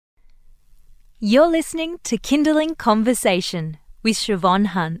You're listening to Kindling Conversation with Siobhan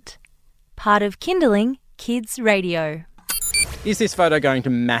Hunt, part of Kindling Kids Radio. Is this photo going to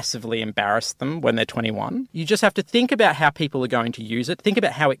massively embarrass them when they're 21? You just have to think about how people are going to use it, think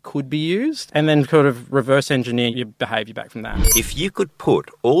about how it could be used, and then sort of reverse engineer your behaviour back from that. If you could put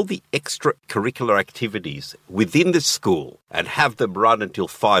all the extracurricular activities within the school and have them run until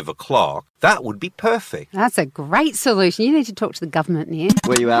 5 o'clock, that would be perfect. That's a great solution. You need to talk to the government, Nia.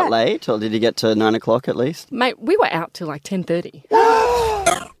 Were you out late, or did you get to 9 o'clock at least? Mate, we were out till like 10:30.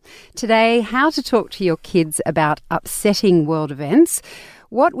 Today, how to talk to your kids about upsetting world events,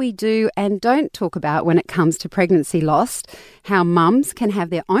 what we do and don't talk about when it comes to pregnancy loss, how mums can have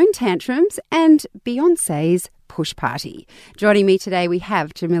their own tantrums, and Beyonce's push party. Joining me today, we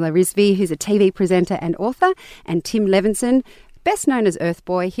have Jamila Rizvi, who's a TV presenter and author, and Tim Levinson, best known as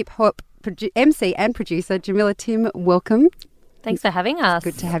Urthboy, hip-hop MC and producer. Jamila, Tim, welcome. Thanks for having us.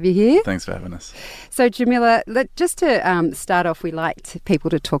 Good to have you here. Thanks for having us. So, Jamila, just to start off, we like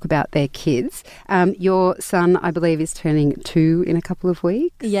people to talk about their kids. Your son, I believe, is turning 2 in a couple of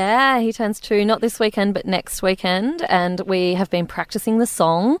weeks. Yeah, he turns 2, not this weekend, but next weekend. And we have been practicing the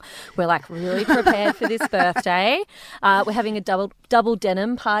song. We're like really prepared for this birthday. We're having a double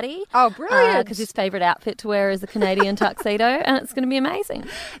denim party. Oh, brilliant. Because his favourite outfit to wear is a Canadian tuxedo, and it's going to be amazing.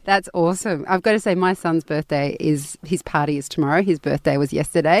 That's awesome. I've got to say, my son's birthday his party is tomorrow. His birthday was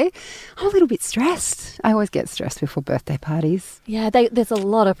yesterday. I'm a little bit stressed. I always get stressed before birthday parties. Yeah, there's a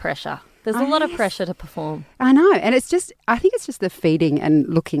lot of pressure. There's a lot of pressure to perform. I know. And I think it's just the feeding and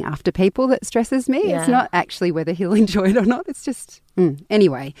looking after people that stresses me. Yeah. It's not actually whether he'll enjoy it or not. It's just,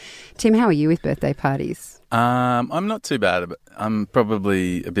 Anyway, Tim, how are you with birthday parties? I'm not too bad. I'm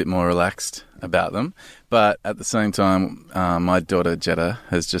probably a bit more relaxed about them. But at the same time, my daughter Jetta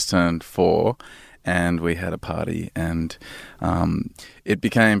has just turned 4. And we had a party, and it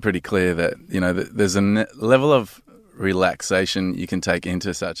became pretty clear that, that there's a level of relaxation you can take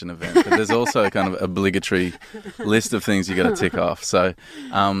into such an event, but there's also a kind of obligatory list of things you got to tick off. So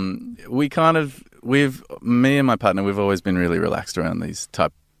me and my partner, we've always been really relaxed around these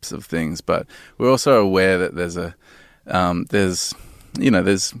types of things, but we're also aware that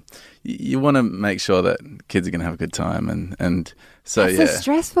you want to make sure that kids are going to have a good time, and so That's the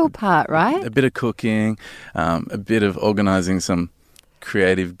stressful part, right? A bit of cooking, a bit of organising some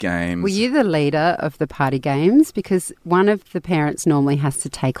creative games. Were you the leader of the party games? Because one of the parents normally has to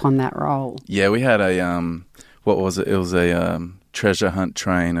take on that role. Yeah, we had what was it? It was a treasure hunt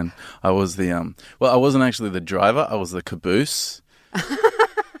train, and I was I wasn't actually the driver. I was the caboose.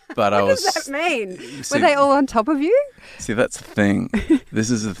 But what does that mean? Were they all on top of you? See, that's the thing. This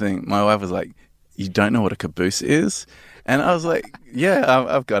is the thing. My wife was like, "You don't know what a caboose is?" And I was like, "Yeah,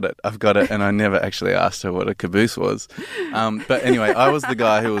 I've got it. And I never actually asked her what a caboose was. But anyway, I was the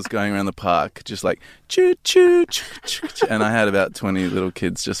guy who was going around the park just like, choo, choo, choo, choo, choo. And I had about 20 little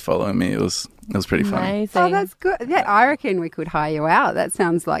kids just following me. It was pretty fun. Amazing. Oh, that's good. Yeah, I reckon we could hire you out. That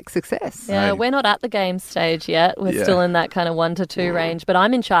sounds like success. Yeah, we're not at the games stage yet. We're still in that kind of 1 to 2 range, but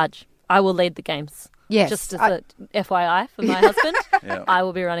I'm in charge. I will lead the games. Yes. Just as a FYI for my husband, I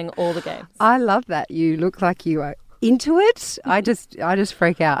will be running all the games. I love that. You look like you are into it. I just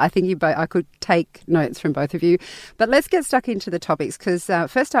freak out. I think I could take notes from both of you. But let's get stuck into the topics, because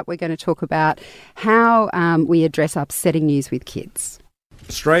first up we're going to talk about how we address upsetting news with kids.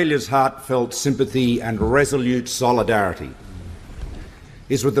 Australia's heartfelt sympathy and resolute solidarity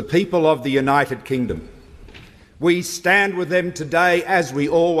is with the people of the United Kingdom. We stand with them today, as we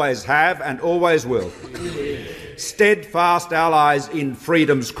always have and always will. Steadfast allies in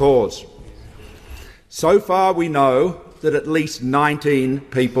freedom's cause. So far, we know that at least 19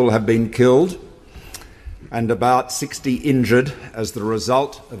 people have been killed and about 60 injured as the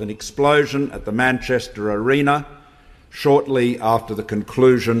result of an explosion at the Manchester Arena shortly after the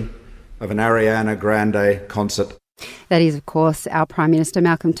conclusion of an Ariana Grande concert. That is, of course, our Prime Minister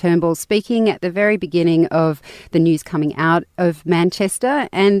Malcolm Turnbull speaking at the very beginning of the news coming out of Manchester.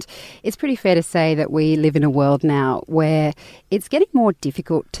 And it's pretty fair to say that we live in a world now where it's getting more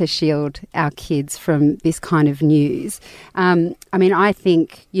difficult to shield our kids from this kind of news. I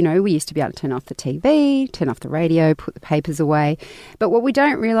think, we used to be able to turn off the TV, turn off the radio, put the papers away. But what we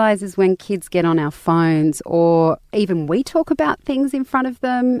don't realise is when kids get on our phones, or even we talk about things in front of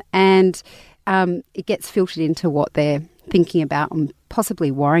them, and it gets filtered into what they're thinking about and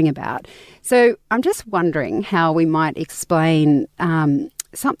possibly worrying about. So I'm just wondering how we might explain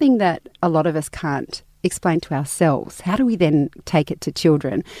something that a lot of us can't explain to ourselves. How do we then take it to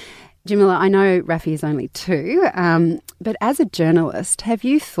children? Jamila, I know Rafi is only 2, but as a journalist, have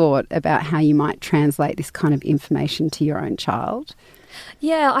you thought about how you might translate this kind of information to your own child?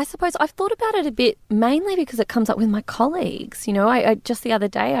 Yeah, I suppose I've thought about it a bit, mainly because it comes up with my colleagues. You know, I just the other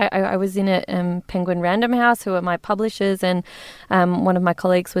day, I was in a Penguin Random House, who are my publishers, and one of my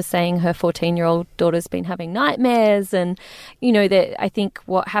colleagues was saying her 14-year-old daughter's been having nightmares. And, you know, that I think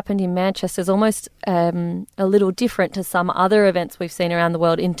what happened in Manchester is almost a little different to some other events we've seen around the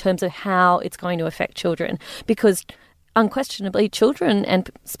world in terms of how it's going to affect children, because unquestionably, children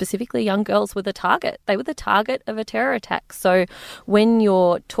and specifically young girls were the target. They were the target of a terror attack. So when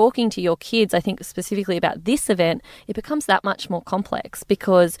you're talking to your kids, I think specifically about this event, it becomes that much more complex,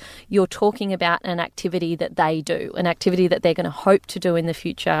 because you're talking about an activity that they do, an activity that they're going to hope to do in the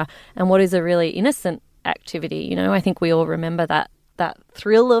future, and what is a really innocent activity. You know, I think we all remember that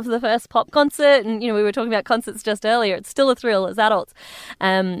thrill of the first pop concert. And, you know, we were talking about concerts just earlier. It's still a thrill as adults.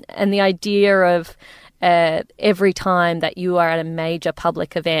 And the idea of every time that you are at a major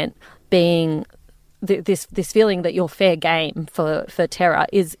public event being this feeling that you're fair game for terror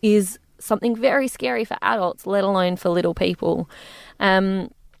is something very scary for adults, let alone for little people.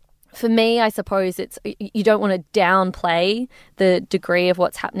 For me, I suppose you don't want to downplay the degree of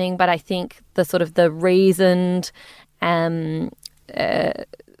what's happening, but I think the sort of the reasoned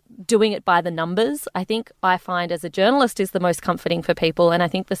doing it by the numbers, I think I find as a journalist is the most comforting for people. And I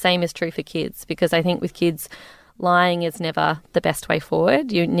think the same is true for kids, because I think with kids, lying is never the best way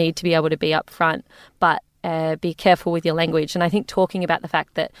forward. You need to be able to be upfront, but be careful with your language. And I think talking about the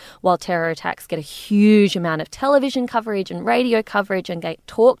fact that while terror attacks get a huge amount of television coverage and radio coverage and get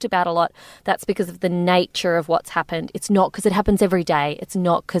talked about a lot, that's because of the nature of what's happened. It's not because it happens every day. It's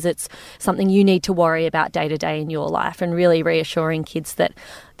not because it's something you need to worry about day to day in your life, and really reassuring kids that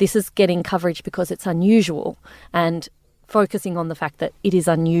this is getting coverage because it's unusual, and focusing on the fact that it is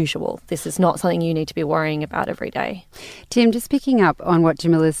unusual. This is not something you need to be worrying about every day. Tim, just picking up on what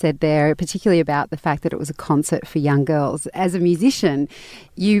Jamila said there, particularly about the fact that it was a concert for young girls. As a musician,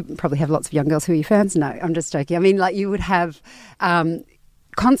 you probably have lots of young girls who are your fans. No, I'm just joking. I mean, like, you would have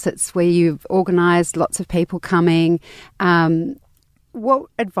concerts where you've organised lots of people coming. What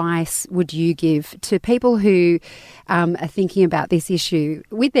advice would you give to people who are thinking about this issue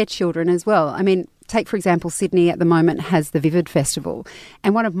with their children as well? I mean, take, for example, Sydney at the moment has the Vivid Festival.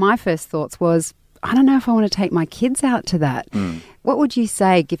 And one of my first thoughts was, I don't know if I want to take my kids out to that. What would you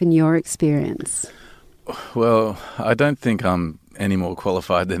say, given your experience? Well, I don't think I'm any more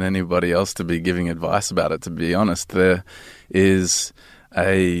qualified than anybody else to be giving advice about it, to be honest. There is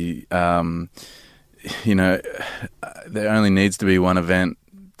there only needs to be one event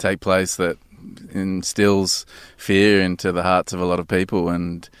take place that instills fear into the hearts of a lot of people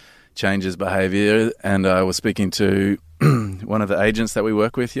and changes behaviour. And I was speaking to one of the agents that we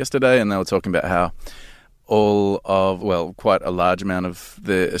work with yesterday, and they were talking about how quite a large amount of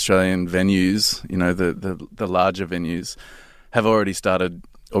the Australian venues, you know, the larger venues, have already started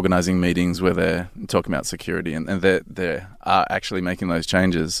organising meetings where they're talking about security, and they are actually making those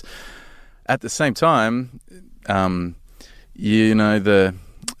changes. At the same time, I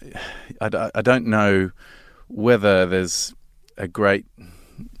don't know whether there's a great...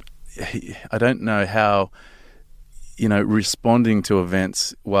 I don't know how, responding to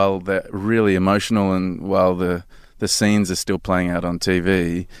events while they're really emotional and while the scenes are still playing out on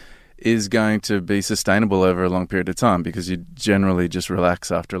TV is going to be sustainable over a long period of time, because you generally just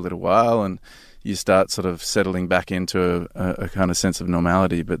relax after a little while and you start sort of settling back into a kind of sense of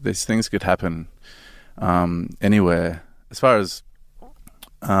normality. But these things could happen anywhere. As far as,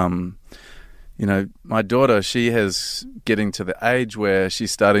 my daughter, she is getting to the age where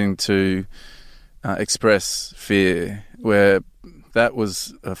she's starting to express fear, where that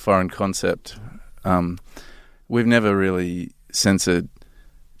was a foreign concept. We've never really censored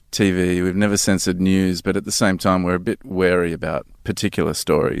TV, we've never censored news, but at the same time we're a bit wary about particular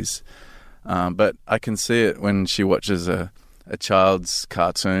stories. But I can see it when she watches a child's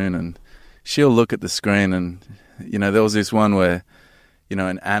cartoon, and she'll look at the screen and, there was this one where,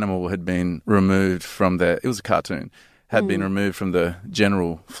 an animal had been removed from it was a cartoon, had been removed from the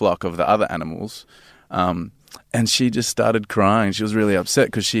general flock of the other animals. And she just started crying. She was really upset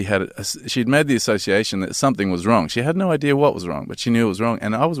because she'd made the association that something was wrong. She had no idea what was wrong, but she knew it was wrong.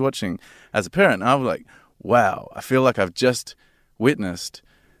 And I was watching as a parent, and I was like, wow, I feel like I've just witnessed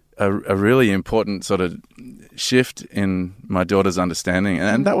a really important sort of shift in my daughter's understanding.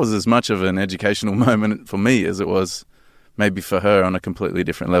 And that was as much of an educational moment for me as it was maybe for her on a completely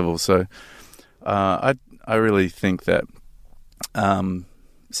different level. So I really think that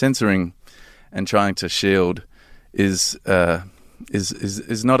censoring and trying to shield is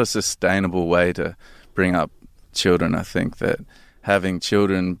not a sustainable way to bring up children. I think that having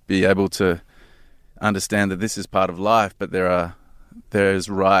children be able to understand that this is part of life, but there are there's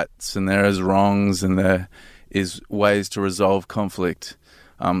rights and there is wrongs and there is ways to resolve conflict.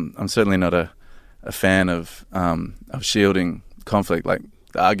 I'm certainly not a fan of shielding conflict, like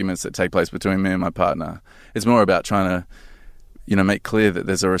the arguments that take place between me and my partner. It's more about trying to, make clear that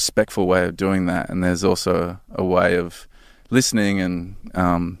there's a respectful way of doing that, and there's also a way of listening and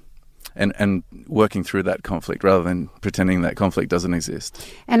working through that conflict rather than pretending that conflict doesn't exist.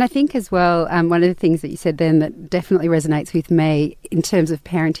 And I think as well, one of the things that you said then that definitely resonates with me in terms of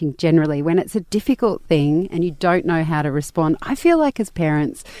parenting generally, when it's a difficult thing and you don't know how to respond, I feel like as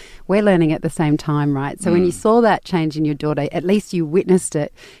parents, we're learning at the same time, right? So when you saw that change in your daughter, at least you witnessed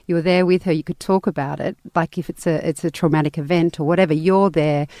it. You were there with her. You could talk about it. Like if it's a traumatic event or whatever, you're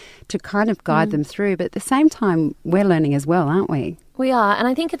there to kind of guide them through. But at the same time, we're learning as well, aren't we? We are, and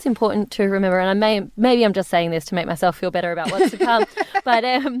I think it's important to remember, and maybe I'm just saying this to make myself feel better about what's to come, but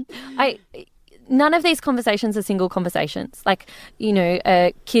none of these conversations are single conversations. Like,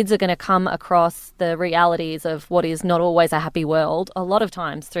 kids are going to come across the realities of what is not always a happy world a lot of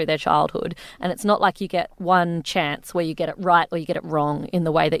times through their childhood. And it's not like you get one chance where you get it right or you get it wrong in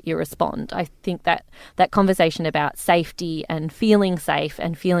the way that you respond. I think that conversation about safety and feeling safe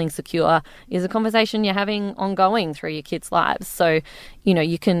and feeling secure is a conversation you're having ongoing through your kids' lives. So,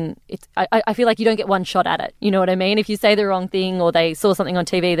 I feel like you don't get one shot at it. You know what I mean? If you say the wrong thing or they saw something on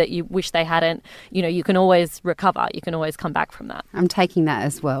TV that you wish they hadn't, you can always recover. You can always come back from that. I'm taking that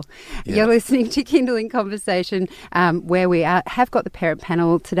as well. Yeah. You're listening to Kindling Conversation, where we have got the parent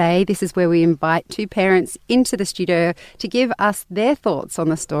panel today. This is where we invite two parents into the studio to give us their thoughts on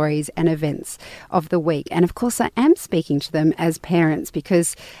the stories and events of the week. And of course, I am speaking to them as parents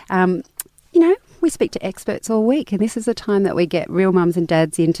because, we speak to experts all week, and this is the time that we get real mums and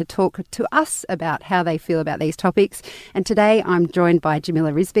dads in to talk to us about how they feel about these topics. And today I'm joined by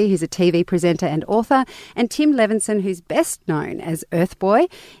Jamila Rizvi, who's a TV presenter and author, and Tim Levinson, who's best known as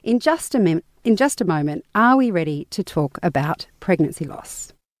Urthboy. In just a moment, are we ready to talk about pregnancy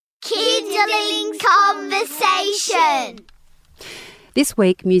loss? Kindling Conversation. This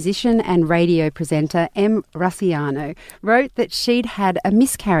week, musician and radio presenter M. Rusciano wrote that she'd had a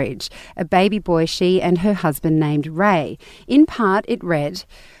miscarriage, a baby boy she and her husband named Ray. In part, it read,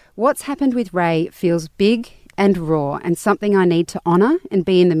 "What's happened with Ray feels big and raw and something I need to honour and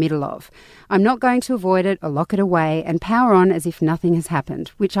be in the middle of. I'm not going to avoid it or lock it away and power on as if nothing has happened,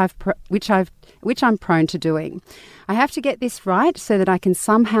 which I'm prone to doing. I have to get this right so that I can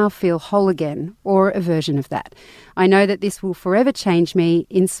somehow feel whole again, or a version of that. I know that this will forever change me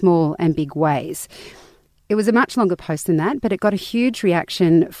in small and big ways." It was a much longer post than that, but it got a huge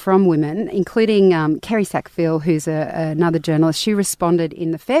reaction from women, including Kerry Sackville, who's another journalist. She responded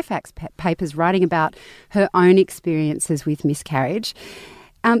in the Fairfax papers writing about her own experiences with miscarriage.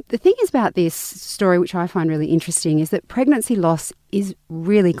 The thing is about this story, which I find really interesting, is that pregnancy loss is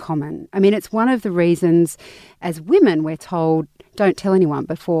really common. I mean, it's one of the reasons as women we're told don't tell anyone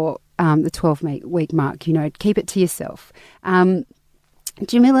before the 12-week mark, keep it to yourself.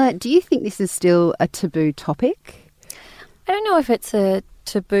 Jamila, do you think this is still a taboo topic? I don't know if it's a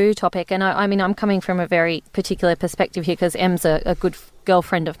taboo topic, and I mean I'm coming from a very particular perspective here because Em's a good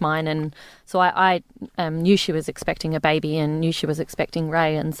girlfriend of mine, and so I knew she was expecting a baby and knew she was expecting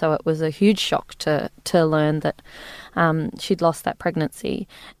Ray, and so it was a huge shock to learn that she'd lost that pregnancy.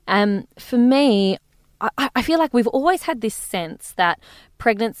 For me, I feel like we've always had this sense that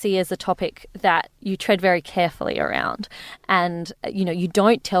pregnancy is a topic that you tread very carefully around, and you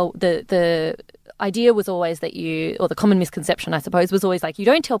don't tell. The idea was always that or the common misconception, I suppose, was always like you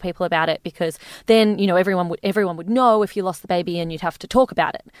don't tell people about it because then everyone would know if you lost the baby and you'd have to talk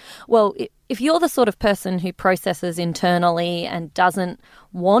about it. Well, if you're the sort of person who processes internally and doesn't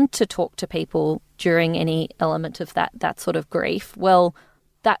want to talk to people during any element of that sort of grief, well,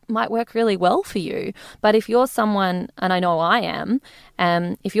 that might work really well for you. But if you're someone, and I know I am,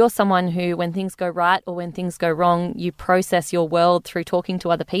 if you're someone who, when things go right or when things go wrong, you process your world through talking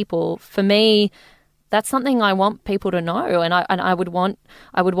to other people, for me, that's something I want people to know. And I would want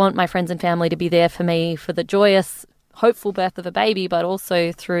my friends and family to be there for me for the joyous, hopeful birth of a baby, but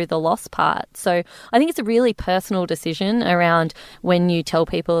also through the loss part. So I think it's a really personal decision around when you tell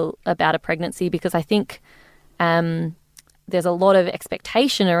people about a pregnancy, because I think there's a lot of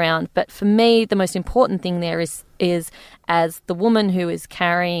expectation around, but for me, the most important thing there is as the woman who is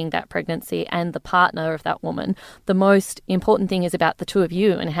carrying that pregnancy and the partner of that woman, the most important thing is about the two of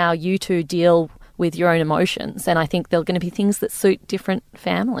you and how you two deal with your own emotions. And I think there are going to be things that suit different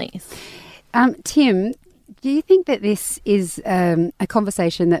families. Tim, do you think that this is a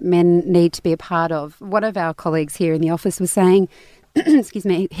conversation that men need to be a part of? One of our colleagues here in the office was saying, excuse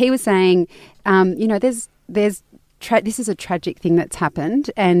me, he was saying, there's this is a tragic thing that's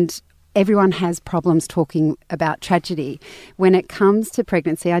happened, and everyone has problems talking about tragedy. When it comes to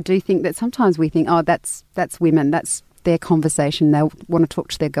pregnancy, I do think that sometimes we think, oh, that's women, that's their conversation. They'll want to talk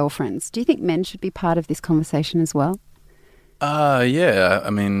to their girlfriends. Do you think men should be part of this conversation as well? Yeah. I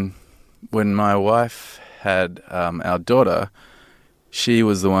mean, when my wife had our daughter, she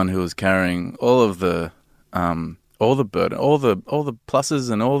was the one who was carrying all the burden, all the pluses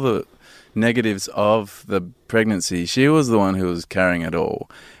and all the negatives of the pregnancy. She was the one who was carrying it all.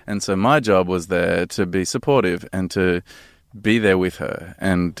 And so my job was there to be supportive and to be there with her.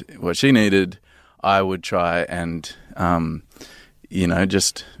 And what she needed, I would try and,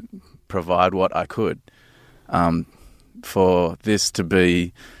 just provide what I could for this to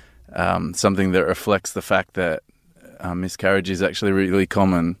be something that reflects the fact that miscarriage is actually really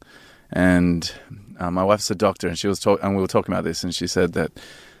common. And my wife's a doctor, and and we were talking about this, and she said that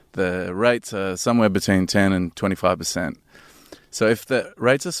the rates are somewhere between 10 and 25%. So if the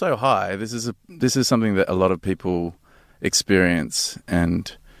rates are so high, this is something that a lot of people experience.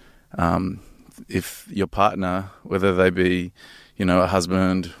 And if your partner, whether they be, a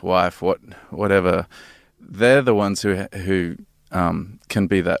husband, wife, whatever, they're the ones who can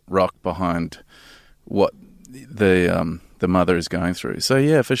be that rock behind what the mother is going through. So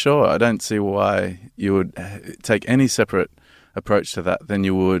yeah, for sure, I don't see why you would take any separate approach to that than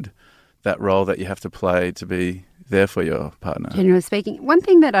you would that role that you have to play to be there for your partner. Generally speaking, one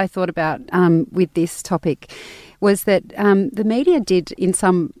thing that I thought about with this topic was that the media did, in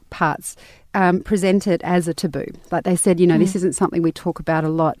some parts, present it as a taboo. Like they said, this isn't something we talk about a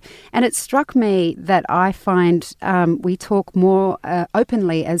lot. And it struck me that I find we talk more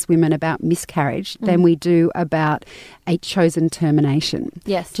openly as women about miscarriage than we do about a chosen termination.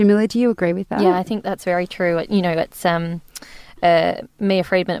 Yes. Jamila, do you agree with that? Yeah, I think that's very true. It's Mia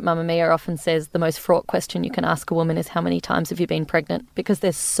Friedman at Mamma Mia often says the most fraught question you can ask a woman is how many times have you been pregnant? Because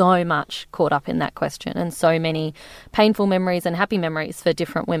there's so much caught up in that question and so many painful memories and happy memories for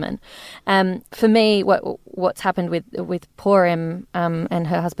different women. For me, what's happened with poor Em and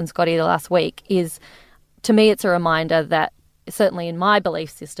her husband Scotty the last week is, to me, it's a reminder that, certainly in my belief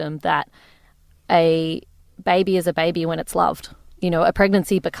system, that a baby is a baby when it's loved. A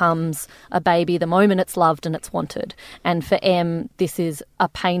pregnancy becomes a baby the moment it's loved and it's wanted. And for Em, this is a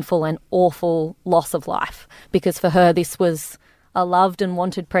painful and awful loss of life, because for her, this was a loved and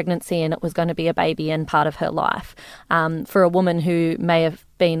wanted pregnancy and it was going to be a baby and part of her life. For a woman who may have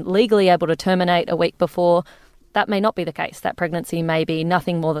been legally able to terminate a week before, that may not be the case. That pregnancy may be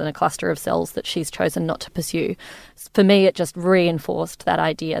nothing more than a cluster of cells that she's chosen not to pursue. For me, it just reinforced that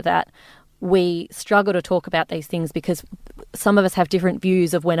idea that we struggle to talk about these things because some of us have different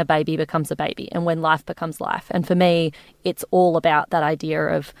views of when a baby becomes a baby and when life becomes life. And for me, it's all about that idea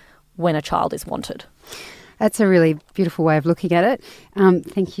of when a child is wanted. That's a really beautiful way of looking at it.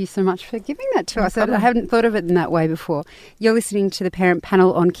 Thank you so much for giving that to us. I haven't thought of it in that way before. You're listening to the Parent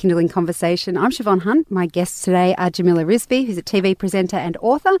Panel on Kindling Conversation. I'm Siobhan Hunt. My guests today are Jamila Rizvi, who's a TV presenter and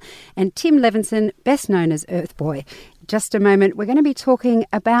author, and Tim Levinson, best known as Urthboy. Just a moment, we're going to be talking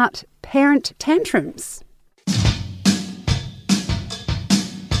about parent tantrums.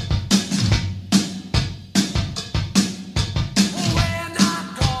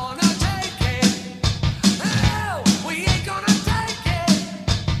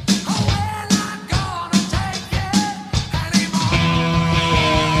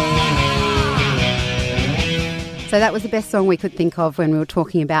 So that was the best song we could think of when we were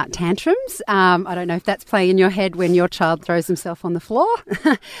talking about tantrums. I don't know if that's playing in your head when your child throws himself on the floor.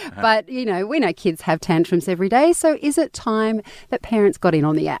 But, we know kids have tantrums every day. So is it time that parents got in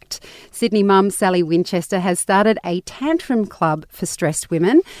on the act? Sydney mum Sally Winchester has started a tantrum club for stressed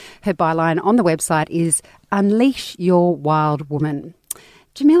women. Her byline on the website is Unleash Your Wild Woman.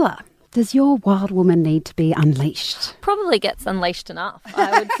 Jamila, does your wild woman need to be unleashed? Probably gets unleashed enough.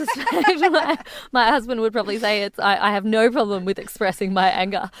 I would suspect my husband would probably say I have no problem with expressing my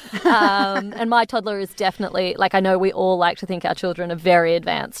anger. And my toddler is definitely, I know we all like to think our children are very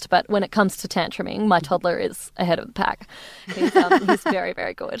advanced, but when it comes to tantruming, my toddler is ahead of the pack. He's very,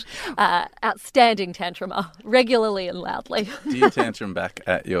 very good. Outstanding tantrumer, regularly and loudly. Do you tantrum back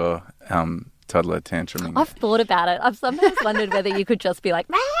at your toddler tantruming? I've thought about it. I've sometimes wondered whether you could just be like,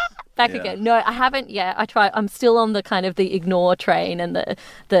 Back again. No, I haven't yet. I try. I'm still on the kind of the ignore train and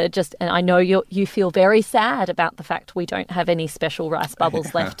and I know you feel very sad about the fact we don't have any special rice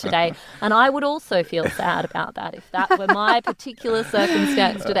bubbles left today. And I would also feel sad about that if that were my particular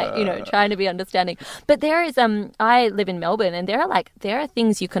circumstance today, trying to be understanding. But there is, I live in Melbourne, and there are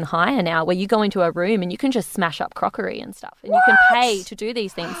things you can hire now where you go into a room and you can just smash up crockery and stuff, and you can pay to do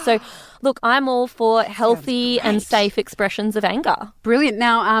these things. So look, I'm all for healthy and safe expressions of anger. Brilliant.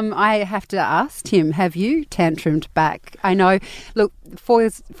 Now, I have to ask, Tim, have you tantrumed back? I know, look,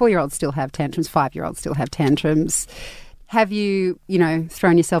 4-year-olds still have tantrums, 5-year-olds still have tantrums. Have you,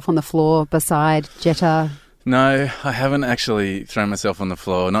 thrown yourself on the floor beside Jetta? No, I haven't actually thrown myself on the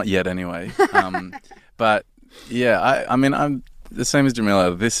floor, not yet anyway. But yeah, I mean, I'm the same as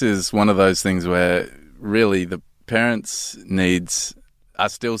Jamila. This is one of those things where really the parents' needs are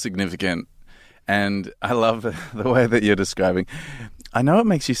still significant. And I love the way that you're describing. I know it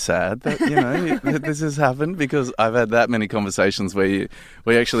makes you sad that, that this has happened, because I've had that many conversations where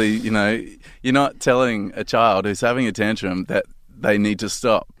we actually, you're not telling a child who's having a tantrum that they need to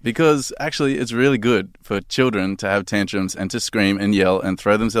stop, because actually it's really good for children to have tantrums and to scream and yell and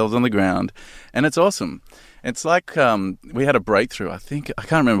throw themselves on the ground. And it's awesome. It's like we had a breakthrough, I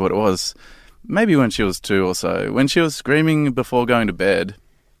can't remember what it was, maybe when she was 2 or so, when she was screaming before going to bed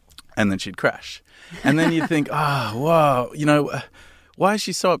and then she'd crash. And then you'd think, wow, why is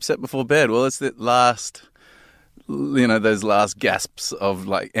she so upset before bed? Well, it's that last, those last gasps of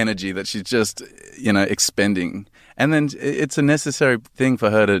like energy that she's just, expending. And then it's a necessary thing for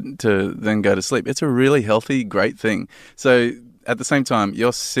her to then go to sleep. It's a really healthy, great thing. So at the same time,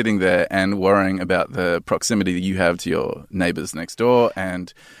 you're sitting there and worrying about the proximity that you have to your neighbours next door,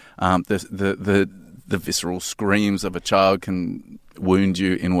 and the visceral screams of a child can wound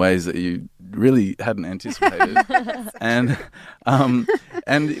you in ways that you really hadn't anticipated. and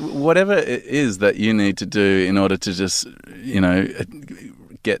whatever it is that you need to do in order to just,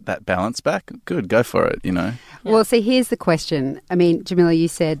 get that balance back, good, go for it, Yeah. Well, see, here's the question. I mean, Jamila, you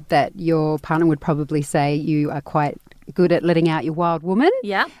said that your partner would probably say you are quite good at letting out your wild woman.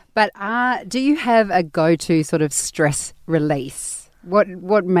 Yeah. But do you have a go-to sort of stress release?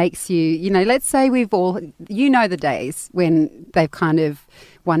 What makes you, let's say we've all, the days when they've kind of,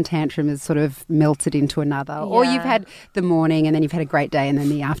 one tantrum has sort of melted into another, or you've had the morning and then you've had a great day and then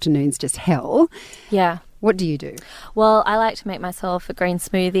the afternoon's just hell. Yeah. What do you do? Well, I like to make myself a green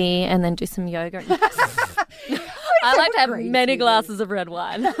smoothie and then do some yoga. I like to have many glasses of red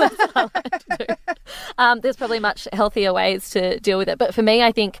wine. That's what I like to do. There's probably much healthier ways to deal with it. But for me,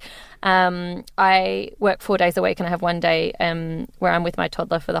 I think I work 4 days a week and I have one day where I'm with my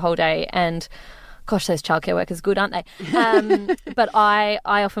toddler for the whole day. And gosh, those childcare workers good, aren't they? But I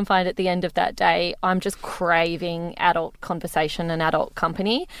often find at the end of that day, I'm just craving adult conversation and adult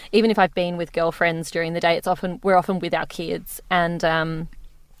company. Even if I've been with girlfriends during the day, we're often with our kids, and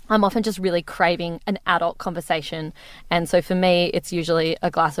I'm often just really craving an adult conversation. And so for me, it's usually a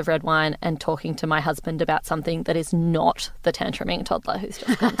glass of red wine and talking to my husband about something that is not the tantruming toddler who's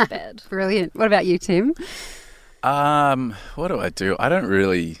just gone to bed. Brilliant. What about you, Tim? What do I do? I don't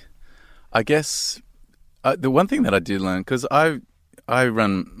really... I guess the one thing that I did learn, because I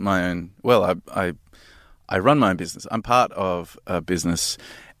run my own... Well, I run my own business. I'm part of a business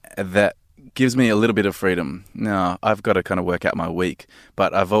that gives me a little bit of freedom. Now, I've got to kind of work out my week,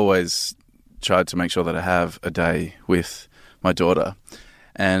 but I've always tried to make sure that I have a day with my daughter.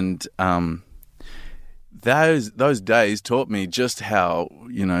 And those days taught me just how,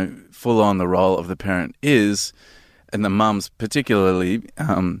 full on the role of the parent is, and the mums particularly,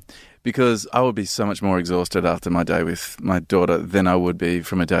 because I would be so much more exhausted after my day with my daughter than I would be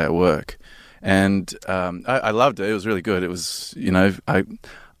from a day at work. And I loved it. It was really good. It was,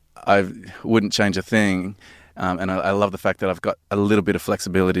 I wouldn't change a thing. And I love the fact that I've got a little bit of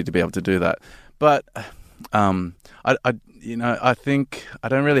flexibility to be able to do that. But I think I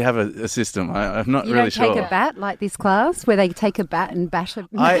don't really have a system. I'm not really sure. You don't take a bat like this class, where they take a bat and bash it.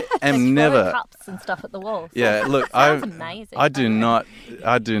 I am never cups and stuff at the wall. Yeah, look, amazing. I do not,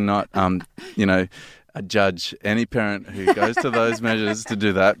 judge any parent who goes to those measures to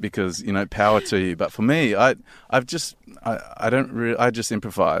do that, because power to you. But for me, I just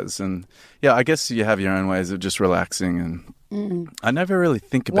improvise, and yeah, I guess you have your own ways of just relaxing, and I never really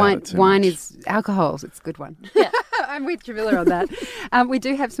think about it too wine much. is alcohol. It's a good one. Yeah. I'm with Jamila on that. We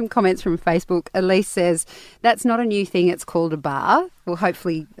do have some comments from Facebook. Elise says, that's not a new thing. It's called a bar. Well,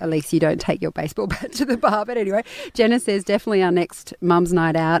 hopefully, Elise, you don't take your baseball bat to the bar. But anyway, Jenna says, definitely our next mum's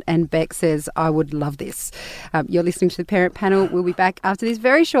night out. And Beck says, I would love this. You're listening to the Parent Panel. We'll be back after this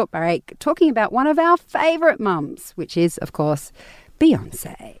very short break talking about one of our favourite mums, which is, of course,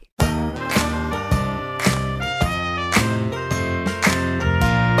 Beyonce.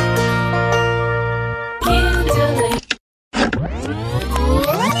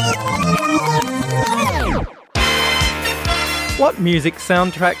 What music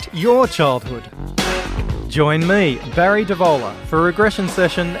soundtracked your childhood? Join me, Barry Devola, for a regression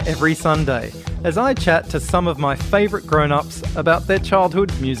session every Sunday as I chat to some of my favourite grown-ups about their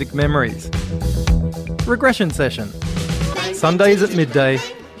childhood music memories. Regression Session. Sundays at midday,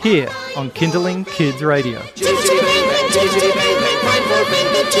 here on Kindling Kids Radio.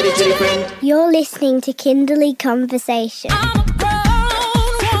 You're listening to Kindling Conversation.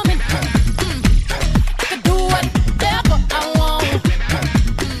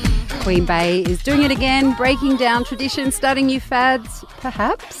 Queen Bey is doing it again, breaking down tradition, starting new fads,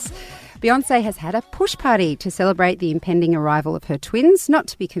 perhaps. Beyonce has had a push party to celebrate the impending arrival of her twins, not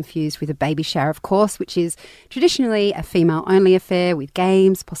to be confused with a baby shower, of course, which is traditionally a female-only affair with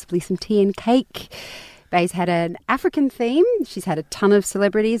games, possibly some tea and cake. Bey's had an African theme. She's had a ton of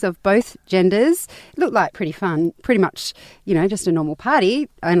celebrities of both genders. It looked like pretty fun, pretty much, just a normal party,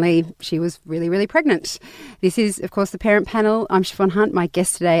 only she was really, really pregnant. This is, of course, the Parent Panel. I'm Siobhan Hunt. My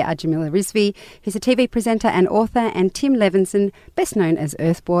guests today are Jamila Rizvi, who's a TV presenter and author, and Tim Levinson, best known as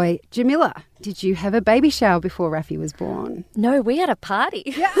Urthboy. Jamila, did you have a baby shower before Rafi was born? No, we had a party.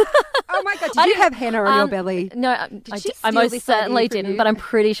 Yeah. Oh my God, did you have henna on your belly? No, I most certainly didn't, but I'm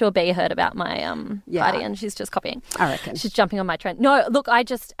pretty sure B heard about my party and she's just copying. I reckon. She's jumping on my trend. No, look,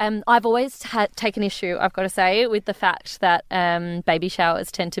 I've always taken issue, I've got to say, with the fact that baby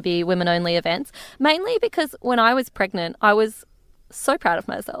showers tend to be women-only events, mainly because when I was pregnant, I was so proud of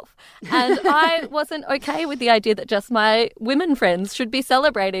myself. And I wasn't okay with the idea that just my women friends should be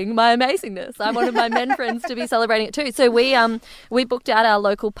celebrating my amazingness. I wanted my men friends to be celebrating it too. So we booked out our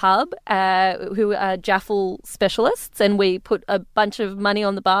local pub, who are Jaffle specialists, and we put a bunch of money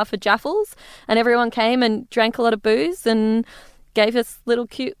on the bar for Jaffles, and everyone came and drank a lot of booze and gave us little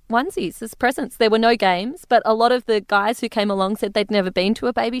cute onesies as presents. There were no games, but a lot of the guys who came along said they'd never been to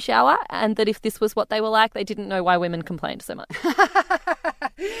a baby shower, and that if this was what they were like, they didn't know why women complained so much.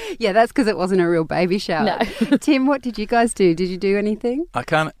 Yeah, that's because it wasn't a real baby shower. No. Tim, what did you guys do? Did you do anything? I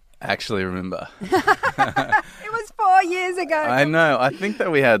can't actually remember. It was 4 years ago. I know. I think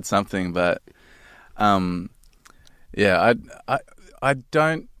that we had something, but I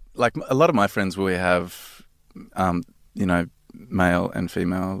don't, like, a lot of my friends we have male and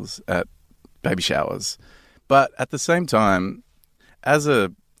females at baby showers, but at the same time, as a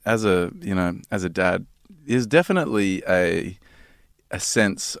dad, there's definitely a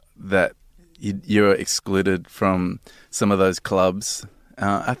sense that you're excluded from some of those clubs.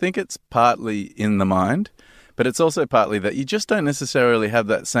 I think it's partly in the mind, but it's also partly that you just don't necessarily have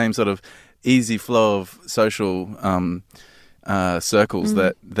that same sort of easy flow of social circles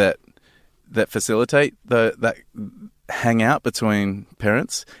that facilitate that hangout between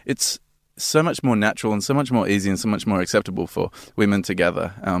parents. It's so much more natural and so much more easy and so much more acceptable for women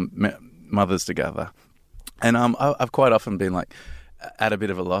together, mothers together. And I've quite often been like at a bit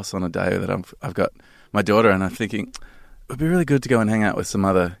of a loss on a day that I've got my daughter, and I'm thinking it would be really good to go and hang out with some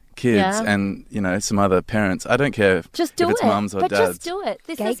other kids and some other parents. I don't care if it's mums or dads. Just do it.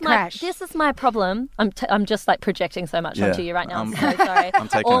 This is my problem. I'm just like projecting so much onto you right now. I'm so sorry.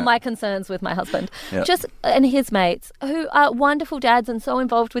 All my concerns with my husband, and his mates, who are wonderful dads and so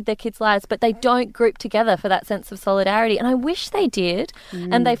involved with their kids' lives, but they don't group together for that sense of solidarity. And I wish they did.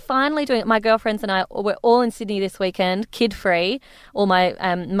 And they finally doing it. My girlfriends and I were all in Sydney this weekend, kid free. All my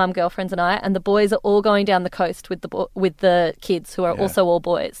mum girlfriends and I, and the boys are all going down the coast with the kids who are also all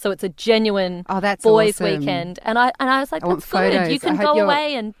boys. So it's a genuine boys' weekend. And I was like, that's good. You can go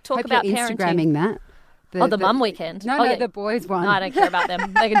away and talk about parenting. Instagramming that. The mum weekend. No, the boys one. No, I don't care about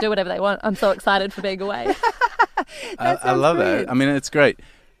them. They can do whatever they want. I'm so excited for being away. I love that. I mean, it's great.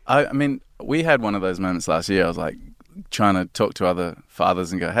 I mean, we had one of those moments last year. I was like trying to talk to other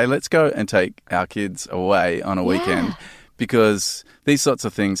fathers and go, hey, let's go and take our kids away on a weekend, because these sorts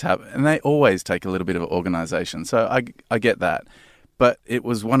of things happen, and they always take a little bit of organisation. So I get that. But it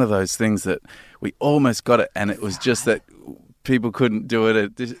was one of those things that we almost got it, and it was just that people couldn't do it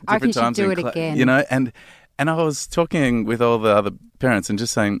at different times. Do it again. And I was talking with all the other parents and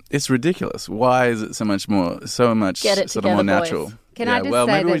just saying, it's ridiculous. Why is it so much more natural? Boys.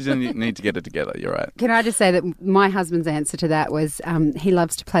 Maybe we need to get it together. You're right. Can I just say that my husband's answer to that was he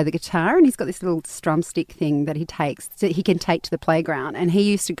loves to play the guitar, and he's got this little strum stick thing that he can take to the playground. And he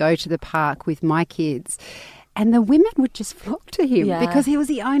used to go to the park with my kids, and the women would just flock to him because he was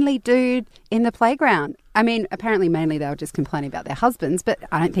the only dude in the playground. I mean, apparently mainly they were just complaining about their husbands, but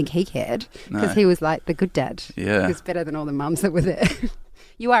I don't think he cared because he was like the good dad. Yeah. He was better than all the mums that were there.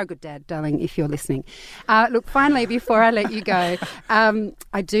 You are a good dad, darling, if you're listening. Look, finally, before I let you go,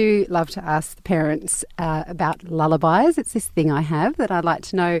 I do love to ask the parents about lullabies. It's this thing I have that I'd like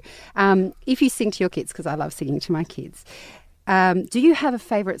to know. If you sing to your kids, because I love singing to my kids, Do you have a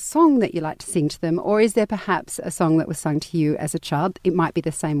favourite song that you like to sing to them, or is there perhaps a song that was sung to you as a child? It might be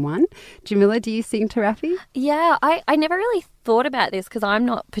the same one. Jamila, do you sing to Rafi? Yeah, I never really thought about this because I'm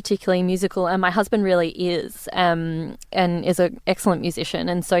not particularly musical, and my husband really is, and is an excellent musician.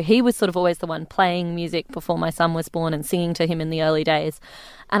 And so he was sort of always the one playing music before my son was born and singing to him in the early days.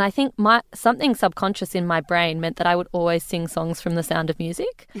 And I think something subconscious in my brain meant that I would always sing songs from The Sound of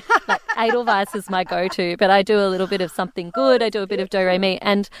Music. Like Edelweiss is my go-to, but I do a little bit of Something Good. I do a bit of Do Re Mi.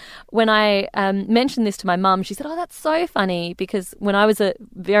 And when I mentioned this to my mum, she said, "Oh, that's so funny," because when I was a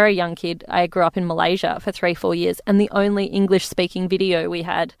very young kid, I grew up in Malaysia for 3-4 years, and the only English-speaking video we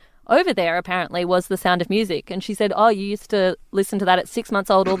had over there apparently was The Sound of Music. And she said, "Oh, you used to listen to that at 6 months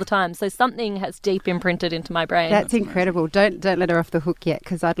old all the time." So something has deep imprinted into my brain. That's incredible. Don't let her off the hook yet,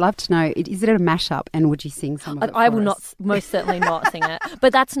 because I'd love to know, is it a mashup, and would you sing some of it I will for not, us? most certainly not sing it.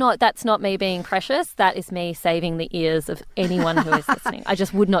 But that's not me being precious. That is me saving the ears of anyone who is listening. I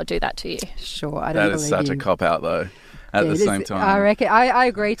just would not do that to you. Sure, I don't That is believe such you. a cop-out, though. At the same time, I reckon. I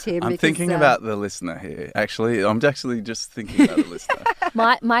agree, Tim. I'm because, thinking about the listener here. Actually, I'm actually just thinking about the listener.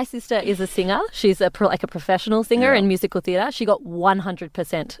 My sister is a singer. She's a professional singer in musical theatre. She got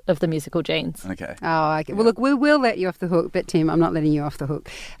 100% of the musical genes. Okay. Oh, okay. Well, look, we will let you off the hook, but Tim, I'm not letting you off the hook.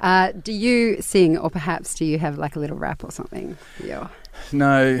 Do you sing, or perhaps do you have like a little rap or something? Yeah.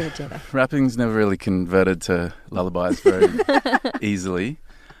 No, rapping's never really converted to lullabies very easily.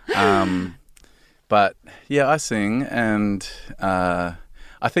 But yeah, I sing, and I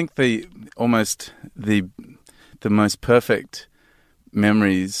think the most perfect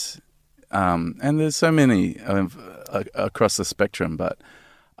memories, and there's so many across the spectrum, but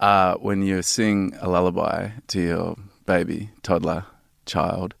when you sing a lullaby to your baby, toddler,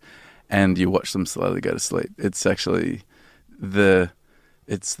 child, and you watch them slowly go to sleep, it's actually the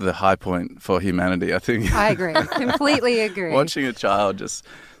high point for humanity, I think. I agree. Completely agree. Watching a child just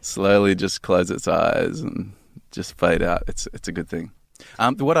slowly just close its eyes and just fade out, it's a good thing.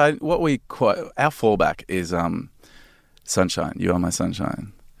 Our fallback is Sunshine. You Are My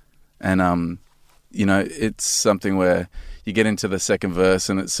Sunshine. And it's something where you get into the second verse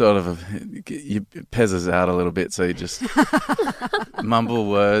and it's sort of you pezzes out a little bit, so you just mumble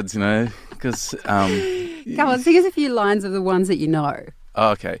words, because come on, sing us a few lines of the ones that you know.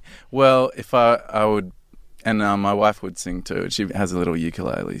 Okay. Well, if I would, and my wife would sing too. She has a little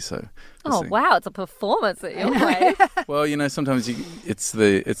ukulele, so. Oh, wow, it's a performance at your place. Well, sometimes it's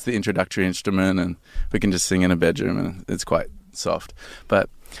the introductory instrument, and we can just sing in a bedroom, and it's quite soft. But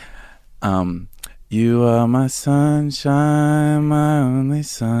you are my sunshine, my only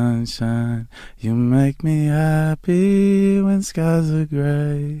sunshine. You make me happy when skies are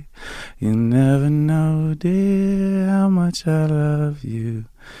grey. You never know, dear, how much I love you.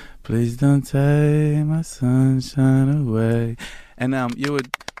 Please don't take my sunshine away. And you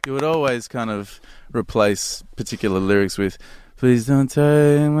would always kind of replace particular lyrics with, please don't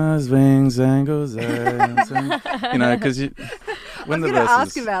take my swings, angles, because when the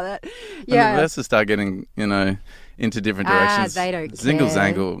verses start getting, into different directions, they don't Zingle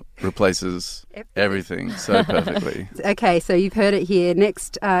care. Zangle replaces everything so perfectly. Okay, so you've heard it here.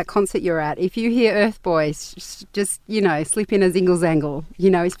 Next concert you're at, if you hear Urthboy, just, slip in a Zingle Zangle.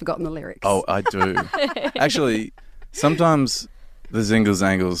 He's forgotten the lyrics. Oh, I do. Actually, sometimes the Zingle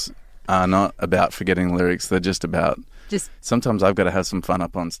Zangles are not about forgetting lyrics. They're just about... sometimes I've got to have some fun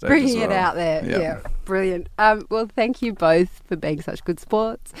up on stage. Bringing as well. it out there. Yeah, brilliant. Well, thank you both for being such good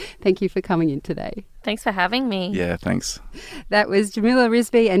sports. Thank you for coming in today. Thanks for having me. Yeah, thanks. That was Jamila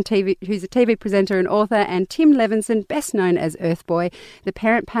Rizvi, who's a TV presenter and author, and Tim Levinson, best known as Urthboy. The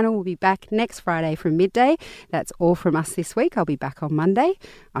parent panel will be back next Friday from midday. That's all from us this week. I'll be back on Monday.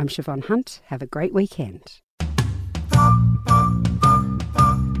 I'm Siobhan Hunt. Have a great weekend.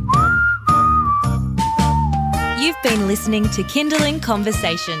 You've been listening to Kindling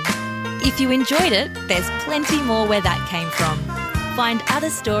Conversation. If you enjoyed it, there's plenty more where that came from. Find other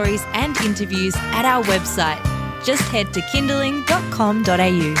stories and interviews at our website. Just head to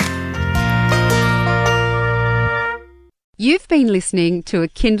kindling.com.au. You've been listening to a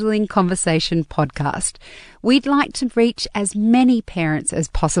Kindling Conversation podcast. We'd like to reach as many parents as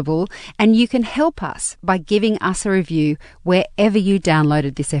possible, and you can help us by giving us a review wherever you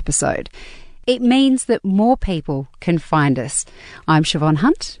downloaded this episode. It means that more people can find us. I'm Siobhan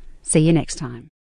Hunt. See you next time.